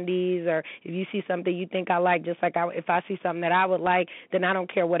candies, or if you see something you think I like, just like if I see something that I would like, then I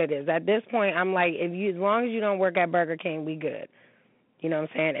don't care what it is. At this point, I'm like, as long as you don't work at Burger King, we good. You know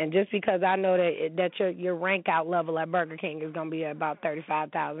what I'm saying? And just because I know that your rank out level at Burger King is going to be about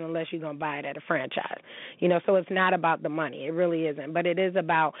 $35,000 unless you're going to buy it at a franchise. So it's not about the money. It really isn't. But it is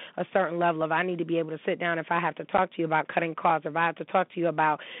about a certain level of I need to be able to sit down if I have to talk to you about cutting costs, if I have to talk to you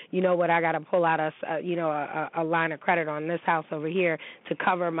about, I got to pull out a line of credit on this house over here to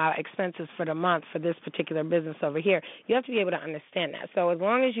cover my expenses for the month for this particular business over here. You have to be able to understand that. So as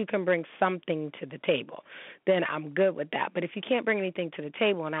long as you can bring something to the table, then I'm good with that. But if you can't bring anything to the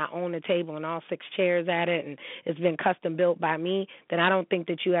table and I own the table and all 6 chairs at it and it's been custom built by me, then I don't think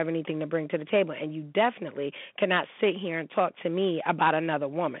that you have anything to bring to the table. And you definitely cannot sit here and talk to me about another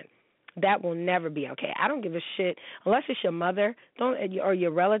woman. That will never be okay. I don't give a shit unless it's your mother or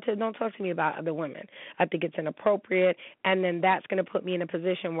your relative. Don't talk to me about other women. I think it's inappropriate, and then that's going to put me in a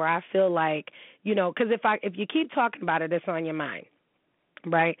position where I feel like, because if you keep talking about it, it's on your mind.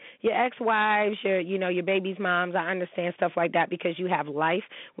 Right, your ex-wives, your baby's moms, I understand stuff like that because you have life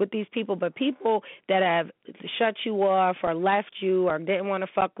with these people. But people that have shut you off or left you or didn't want to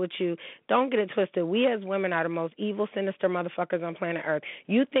fuck with you, don't get it twisted. We as women are the most evil, sinister motherfuckers on planet Earth.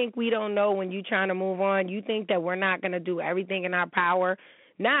 You think we don't know when you're trying to move on? You think that we're not going to do everything in our power?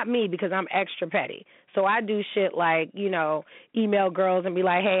 Not me, because I'm extra petty. So I do shit like, email girls and be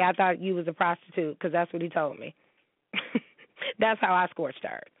like, hey, I thought you was a prostitute, because that's what he told me. That's how I Scorch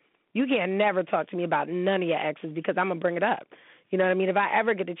started. You can't never talk to me about none of your exes because I'm going to bring it up. You know what I mean? If I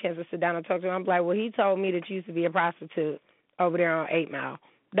ever get the chance to sit down and talk to him, I'm like, well, he told me that you used to be a prostitute over there on 8 Mile.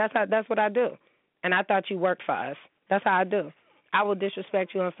 That's what I do. And I thought you worked for us. That's how I do. I will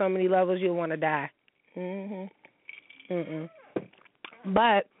disrespect you on so many levels you'll want to die.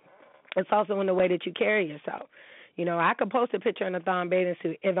 But it's also in the way that you carry yourself. You know, I could post a picture in a thong bathing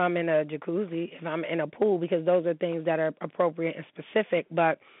suit if I'm in a jacuzzi, if I'm in a pool, because those are things that are appropriate and specific.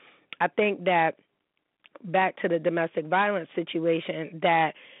 But I think that back to the domestic violence situation,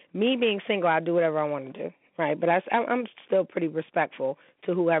 that me being single, I do whatever I want to do, right? But I'm still pretty respectful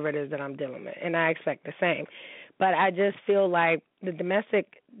to whoever it is that I'm dealing with, and I expect the same. But I just feel like the domestic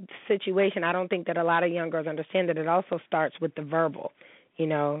situation, I don't think that a lot of young girls understand that it also starts with the verbal. You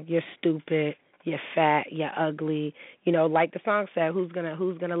know, you're stupid, you're fat, you're ugly. You know, like the song said, who's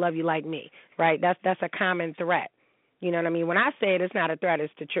gonna love you like me, right? That's a common threat. You know what I mean? When I say it, it's not a threat,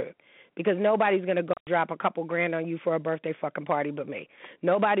 it's the truth. Because nobody's going to go drop a couple grand on you for a birthday fucking party but me.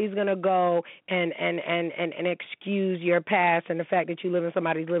 Nobody's going to go and excuse your past and the fact that you live in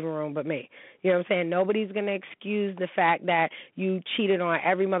somebody's living room but me. You know what I'm saying? Nobody's going to excuse the fact that you cheated on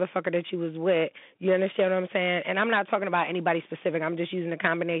every motherfucker that you was with. You understand what I'm saying? And I'm not talking about anybody specific. I'm just using a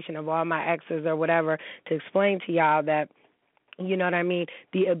combination of all my exes or whatever to explain to y'all that, you know what I mean,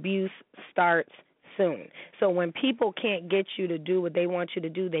 the abuse starts soon. So when people can't get you to do what they want you to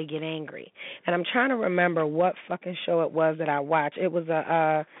do, they get angry. And I'm trying to remember what fucking show it was that I watched. It was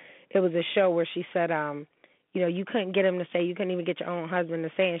a show where she said, you know, you couldn't get him to stay. You couldn't even get your own husband to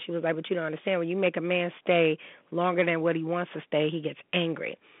stay. And she was like, but you don't understand. When you make a man stay longer than what he wants to stay, he gets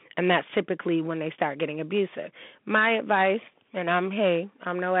angry. And that's typically when they start getting abusive. My advice, and I'm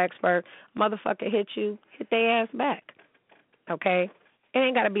no expert, motherfucker hit you, hit their ass back. Okay? It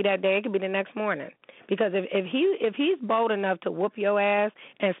ain't got to be that day. It could be the next morning. Because if he's bold enough to whoop your ass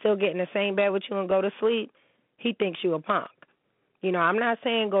and still get in the same bed with you and go to sleep, he thinks you a punk. You know, I'm not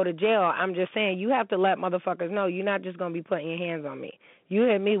saying go to jail. I'm just saying you have to let motherfuckers know you're not just going to be putting your hands on me. You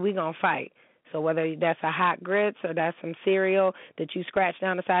hit me, we going to fight. So whether that's a hot grits or that's some cereal that you scratch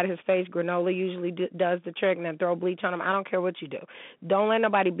down the side of his face, granola usually does the trick, and then throw bleach on him. I don't care what you do. Don't let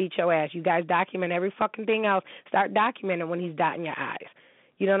nobody beat your ass. You guys document every fucking thing else. Start documenting when he's dotting your I's.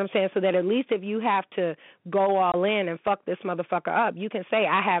 You know what I'm saying? So that at least if you have to go all in and fuck this motherfucker up, you can say,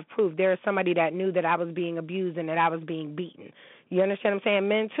 I have proof. There is somebody that knew that I was being abused and that I was being beaten. You understand what I'm saying?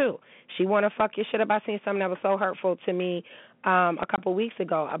 Men, too. She want to fuck your shit up. I seen something that was so hurtful to me a couple weeks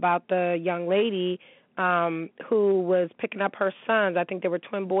ago about the young lady who was picking up her sons. I think there were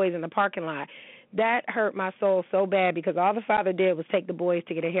twin boys in the parking lot. That hurt my soul so bad because all the father did was take the boys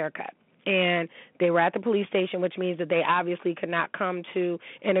to get a haircut. And they were at the police station, which means that they obviously could not come to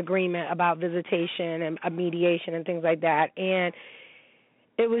an agreement about visitation and a mediation and things like that. And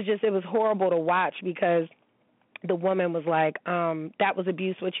it was horrible to watch because the woman was like, that was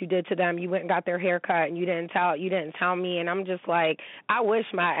abuse what you did to them. You went and got their hair cut and you didn't tell me. And I'm just like, I wish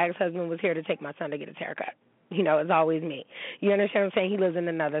my ex-husband was here to take my son to get his hair cut. You know, it's always me. You understand what I'm saying? He lives in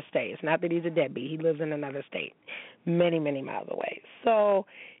another state. It's not that he's a deadbeat. He lives in another state, many, many miles away. So,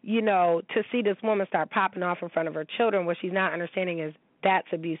 you know, to see this woman start popping off in front of her children, what she's not understanding is that's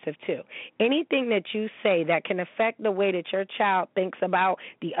abusive too. Anything that you say that can affect the way that your child thinks about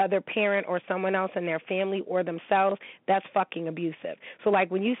the other parent or someone else in their family or themselves, that's fucking abusive. So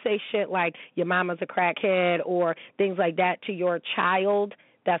like when you say shit like your mama's a crackhead or things like that to your child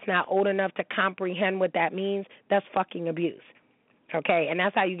that's not old enough to comprehend what that means, that's fucking abuse. Okay? And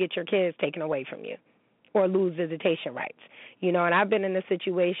that's how you get your kids taken away from you or lose visitation rights. You know, and I've been in a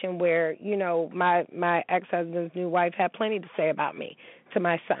situation where, you know, my ex-husband's new wife had plenty to say about me to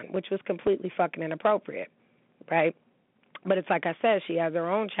my son, which was completely fucking inappropriate, right? But it's like I said, she has her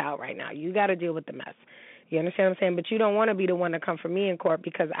own child right now. You got to deal with the mess. You understand what I'm saying? But you don't want to be the one to come for me in court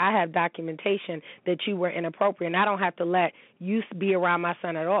because I have documentation that you were inappropriate, and I don't have to let you be around my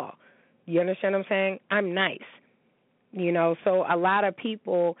son at all. You understand what I'm saying? I'm nice. You know, so a lot of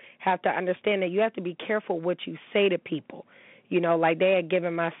people have to understand that you have to be careful what you say to people. You know, like they had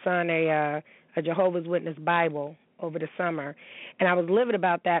given my son a Jehovah's Witness Bible over the summer, and I was livid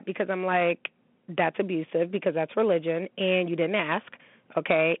about that because I'm like, that's abusive because that's religion, and you didn't ask.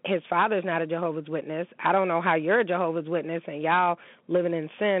 Okay, his father's not a Jehovah's Witness. I don't know how you're a Jehovah's Witness and y'all living in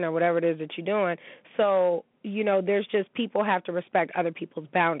sin or whatever it is that you're doing. So, you know, there's just people have to respect other people's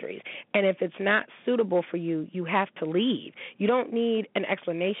boundaries. And if it's not suitable for you, you have to leave. You don't need an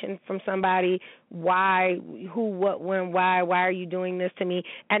explanation from somebody why, who, what, when, why are you doing this to me?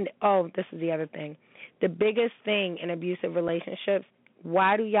 And, oh, this is the other thing. The biggest thing in abusive relationships,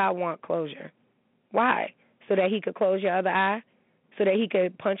 why do y'all want closure? Why? So that he could close your other eye? So that he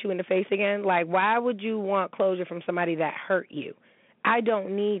could punch you in the face again? Like, why would you want closure from somebody that hurt you? I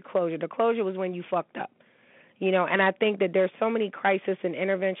don't need closure. The closure was when you fucked up. And I think that there's so many crisis and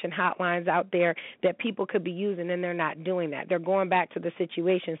intervention hotlines out there that people could be using, and they're not doing that. They're going back to the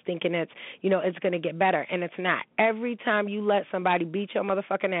situations thinking it's, it's going to get better, and it's not. Every time you let somebody beat your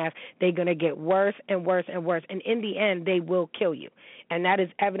motherfucking ass, they're going to get worse and worse and worse, and in the end, they will kill you. And that is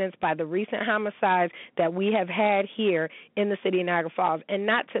evidenced by the recent homicides that we have had here in the city of Niagara Falls. And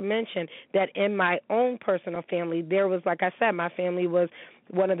not to mention that in my own personal family, there was, like I said, my family was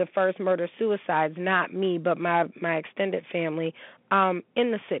one of the first murder-suicides, not me, but my extended family in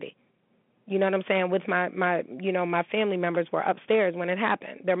the city. You know what I'm saying? With my family members were upstairs when it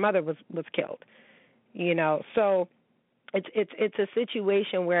happened. Their mother was killed. So it's a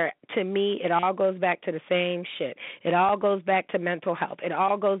situation where, to me, it all goes back to the same shit. It all goes back to mental health. It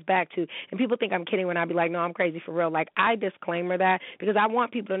all goes back to, and people think I'm kidding when I be like, no, I'm crazy for real. Like, I disclaimer that because I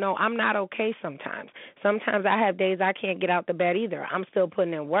want people to know I'm not okay sometimes. Sometimes I have days I can't get out the bed either. I'm still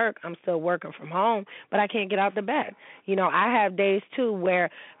putting in work. I'm still working from home, but I can't get out the bed. I have days, too, where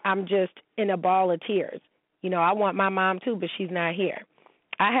I'm just in a ball of tears. I want my mom, too, but she's not here.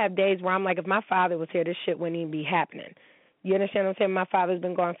 I have days where I'm like, if my father was here, this shit wouldn't even be happening. You understand what I'm saying? My father's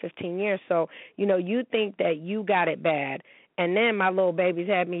been gone 15 years. So, you think that you got it bad. And then my little babies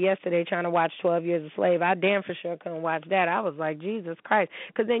had me yesterday trying to watch 12 Years a Slave. I damn for sure couldn't watch that. I was like, Jesus Christ.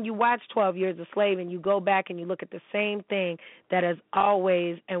 Because then you watch 12 Years a Slave and you go back and you look at the same thing that has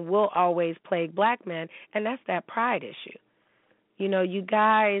always and will always plague black men, and that's that pride issue. You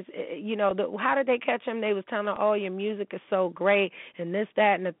guys, how did they catch him? They was telling her, oh, your music is so great and this,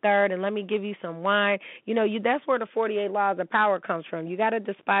 that, and the third, and let me give you some wine. That's where the 48 laws of power comes from. You got to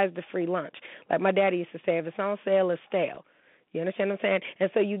despise the free lunch. Like my daddy used to say, if it's on sale, it's stale. You understand what I'm saying? And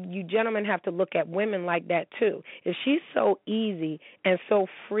so you gentlemen have to look at women like that too. If she's so easy and so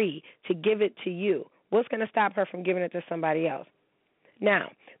free to give it to you, what's going to stop her from giving it to somebody else?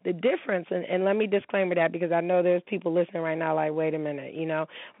 Now, the difference, and let me disclaimer that because I know there's people listening right now like, wait a minute,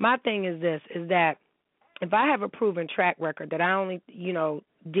 My thing is this, is that if I have a proven track record that I only,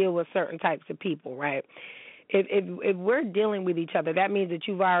 deal with certain types of people, right? If we're dealing with each other, that means that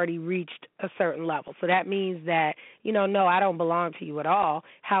you've already reached a certain level. So that means that, no, I don't belong to you at all.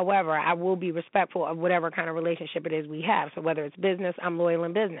 However, I will be respectful of whatever kind of relationship it is we have. So whether it's business, I'm loyal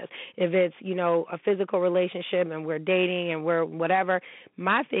in business. If it's, a physical relationship and we're dating and we're whatever,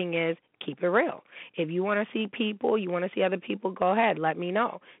 my thing is keep it real. If you want to see people, you want to see other people, go ahead, let me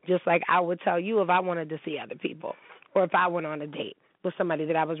know. Just like I would tell you if I wanted to see other people or if I went on a date with somebody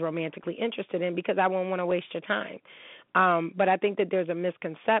that I was romantically interested in, because I won't want to waste your time. But I think that there's a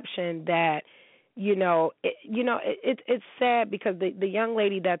misconception that, it's sad because the young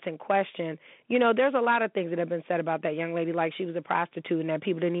lady that's in question, there's a lot of things that have been said about that young lady, like she was a prostitute and that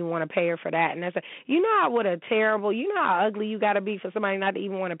people didn't even want to pay her for that. And that's what a terrible, how ugly you got to be for somebody not to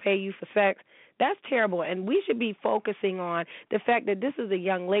even want to pay you for sex. That's terrible. And we should be focusing on the fact that this is a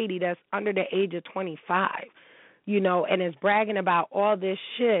young lady that's under the age of 25. And is bragging about all this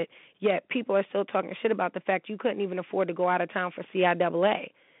shit, yet people are still talking shit about the fact you couldn't even afford to go out of town for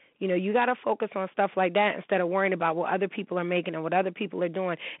CIAA. You got to focus on stuff like that instead of worrying about what other people are making and what other people are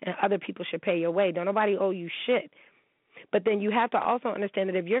doing, and other people should pay your way. Don't nobody owe you shit. But then you have to also understand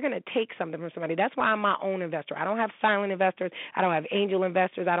that if you're going to take something from somebody, that's why I'm my own investor. I don't have silent investors. I don't have angel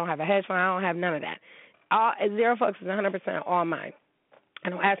investors. I don't have a hedge fund. I don't have none of that. Zero Fucks is 100% all mine. I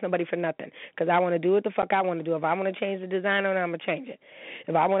don't ask nobody for nothing because I want to do what the fuck I want to do. If I want to change the design on it, I'm going to change it.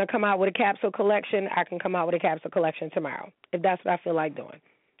 If I want to come out with a capsule collection, I can come out with a capsule collection tomorrow if that's what I feel like doing.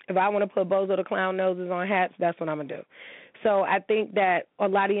 If I want to put Bozo the Clown noses on hats, that's what I'm going to do. So I think that a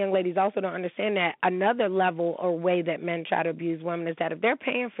lot of young ladies also don't understand that another level or way that men try to abuse women is that if they're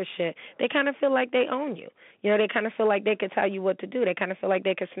paying for shit, they kind of feel like they own you. They kind of feel like they could tell you what to do. They kind of feel like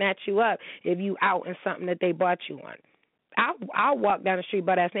they could snatch you up if you out in something that they bought you on. I'll walk down the street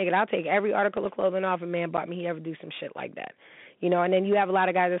butt-ass naked. I'll take every article of clothing off a man bought me. He ever do some shit like that. And then you have a lot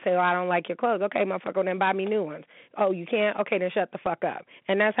of guys that say, oh, I don't like your clothes. Okay, motherfucker, then buy me new ones. Oh, you can't? Okay, then shut the fuck up.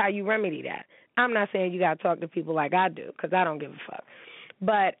 And that's how you remedy that. I'm not saying you got to talk to people like I do because I don't give a fuck.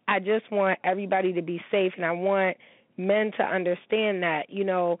 But I just want everybody to be safe, and I want men to understand that,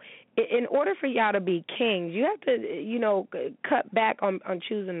 in order for y'all to be kings, you have to, cut back on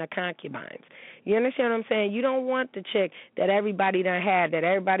choosing the concubines. You understand what I'm saying? You don't want the chick that everybody done had, that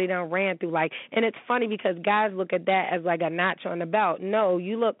everybody done ran through. And it's funny because guys look at that as like a notch on the belt. No,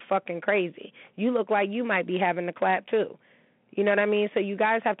 you look fucking crazy. You look like you might be having the clap too. You know what I mean? So you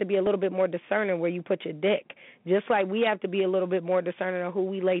guys have to be a little bit more discerning where you put your dick. Just like we have to be a little bit more discerning on who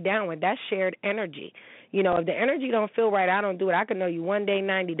we lay down with. That's shared energy. If the energy don't feel right, I don't do it. I can know you one day,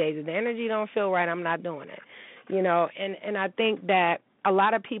 90 days. If the energy don't feel right, I'm not doing it. And I think that a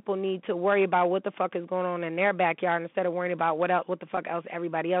lot of people need to worry about what the fuck is going on in their backyard instead of worrying about what the fuck else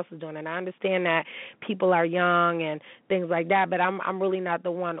everybody else is doing. And I understand that people are young and things like that, but I'm really not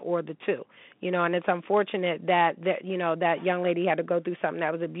the one or the two. And it's unfortunate that that young lady had to go through something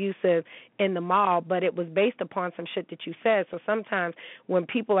that was abusive in the mall, but it was based upon some shit that you said. So sometimes when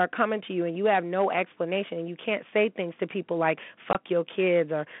people are coming to you and you have no explanation and you can't say things to people like fuck your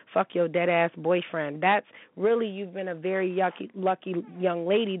kids or fuck your dead-ass boyfriend, that's really, you've been a very lucky young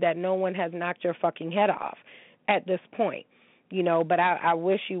lady that no one has knocked your fucking head off at this point. But I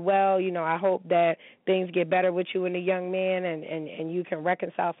wish you well. I hope that things get better with you and the young man and you can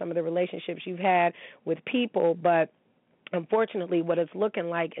reconcile some of the relationships you've had with people. But unfortunately, what it's looking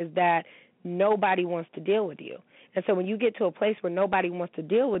like is that nobody wants to deal with you. And so when you get to a place where nobody wants to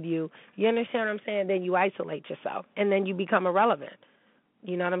deal with you, you understand what I'm saying? Then you isolate yourself and then you become irrelevant.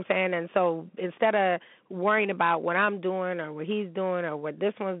 You know what I'm saying? And so instead of worrying about what I'm doing or what he's doing or what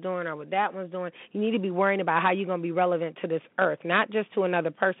this one's doing or what that one's doing, you need to be worrying about how you're going to be relevant to this earth, not just to another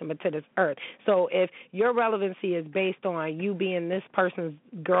person, but to this earth. So if your relevancy is based on you being this person's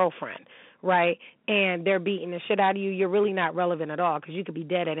girlfriend, right, and they're beating the shit out of you, you're really not relevant at all because you could be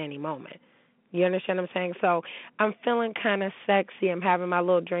dead at any moment. You understand what I'm saying? So I'm feeling kind of sexy. I'm having my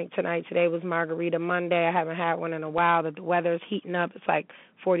little drink tonight. Today was Margarita Monday. I haven't had one in a while. The weather's heating up. It's like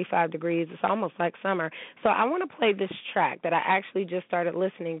 45 degrees. It's almost like summer. So I want to play this track that I actually just started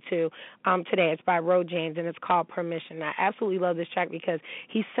listening to today. It's by Ro James, and it's called Permission. I absolutely love this track because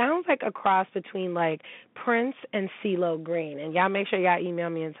he sounds like a cross between like Prince and CeeLo Green. And y'all make sure y'all email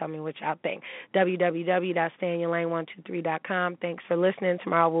me and tell me what y'all think. www.stayinyourlane123.com. Thanks for listening.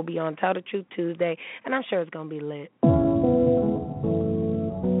 Tomorrow we'll be on Tell the Truth Tuesday, and I'm sure it's going to be lit.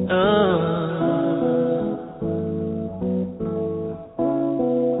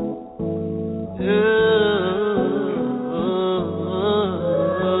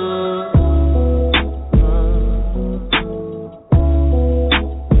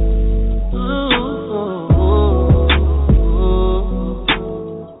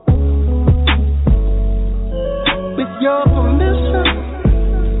 Your permission,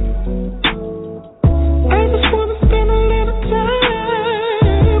 I just wanna spend a little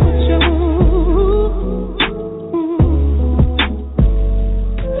time with you.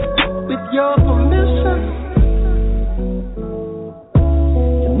 With your permission,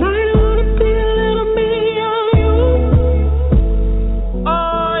 tonight I wanna be a little me on you.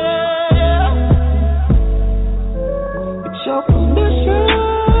 Oh yeah, with your permission.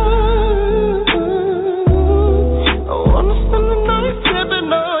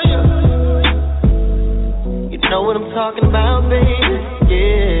 Know what I'm talking about, baby,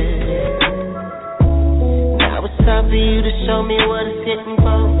 yeah. Now it's time for you to show me what it's hitting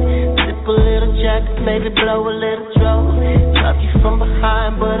for. Sip a little jack, maybe blow a little draw. Love you from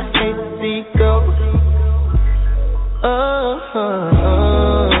behind, but I hate to see you go.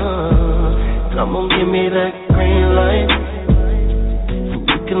 Come on, give me that green light.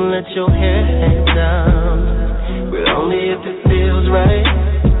 You can let your hair hang down, but only if it feels right.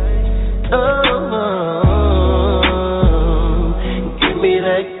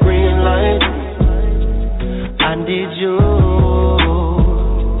 I need you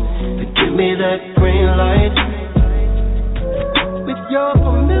to give me that green light. With your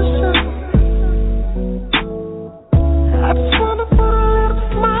permission, I just wanna put a little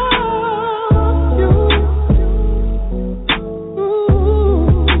smile on you.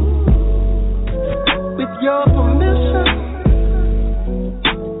 With your permission,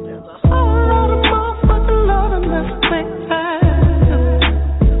 there's a whole lot of motherfucking love and let's take time.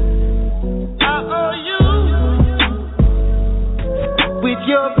 With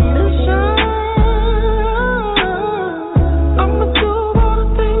your permission, I'ma do all the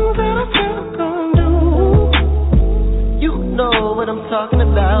things that I said I'm gonna do. You know what I'm talking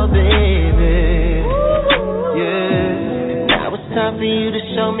about, baby. Yeah. Now it's time for you to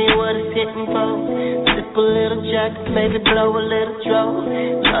show me what it's hitting for. Sip a little jack, maybe blow a little draw.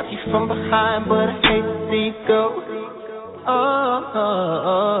 Love you from behind, but I hate to see you go.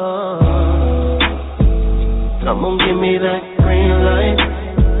 Come on, give me that green light.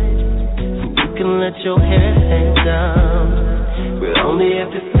 You can let your hair hang down, but only if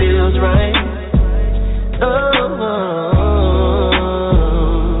it feels right.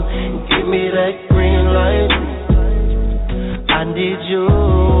 Give me that green light. I need you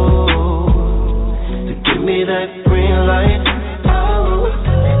to give me that green light.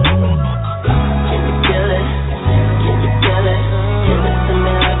 Can you feel it? Can you feel it? Give it to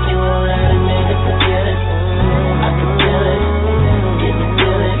me like you won't let a nigga forget it. I can feel it. Can you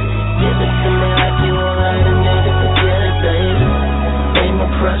feel it? Give it to me like you won't let a nigga forget it, baby.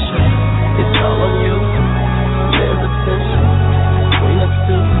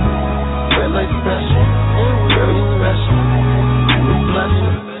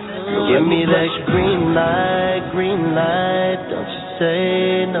 Give me that green light, don't you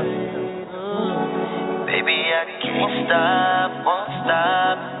say no. Baby, I can't stop, won't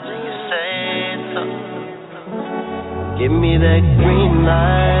stop till you say so. Give me that green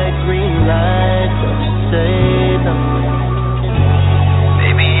light, don't you say no.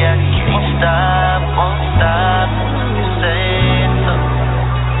 Baby, I can't stop, won't stop till you say so.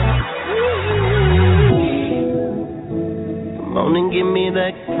 Come on and give me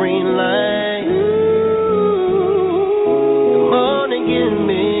that green light. Come on and give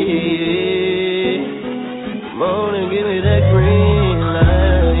me. Come on and give me that green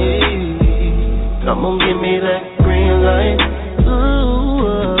light. Come on, give me that green light. Ooh,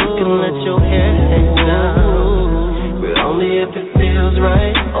 you can let your hair hang down, but only if it feels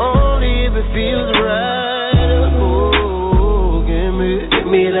right. Only if it feels right. Ooh, give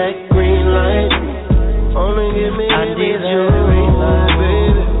me that green light. Only give me that green light,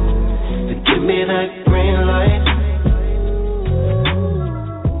 baby. Give me that green light.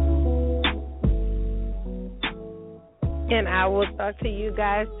 And I will talk to you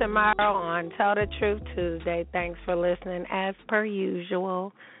guys tomorrow on Tell the Truth Tuesday. Thanks for listening as per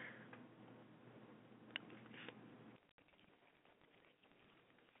usual.